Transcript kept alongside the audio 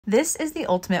This is the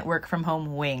ultimate work from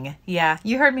home wing. Yeah,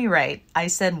 you heard me right. I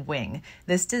said wing.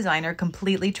 This designer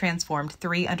completely transformed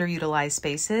 3 underutilized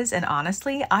spaces, and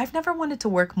honestly, I've never wanted to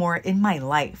work more in my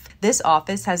life. This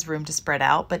office has room to spread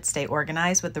out but stay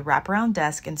organized with the wraparound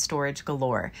desk and storage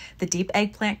galore. The deep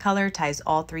eggplant color ties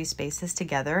all 3 spaces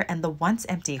together, and the once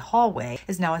empty hallway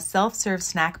is now a self-serve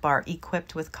snack bar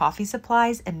equipped with coffee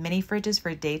supplies and mini fridges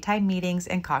for daytime meetings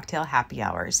and cocktail happy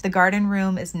hours. The garden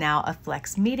room is now a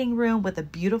flex meeting room with a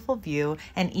beautiful view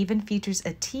and even features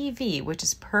a TV, which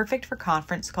is perfect for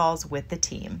conference calls with the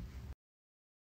team.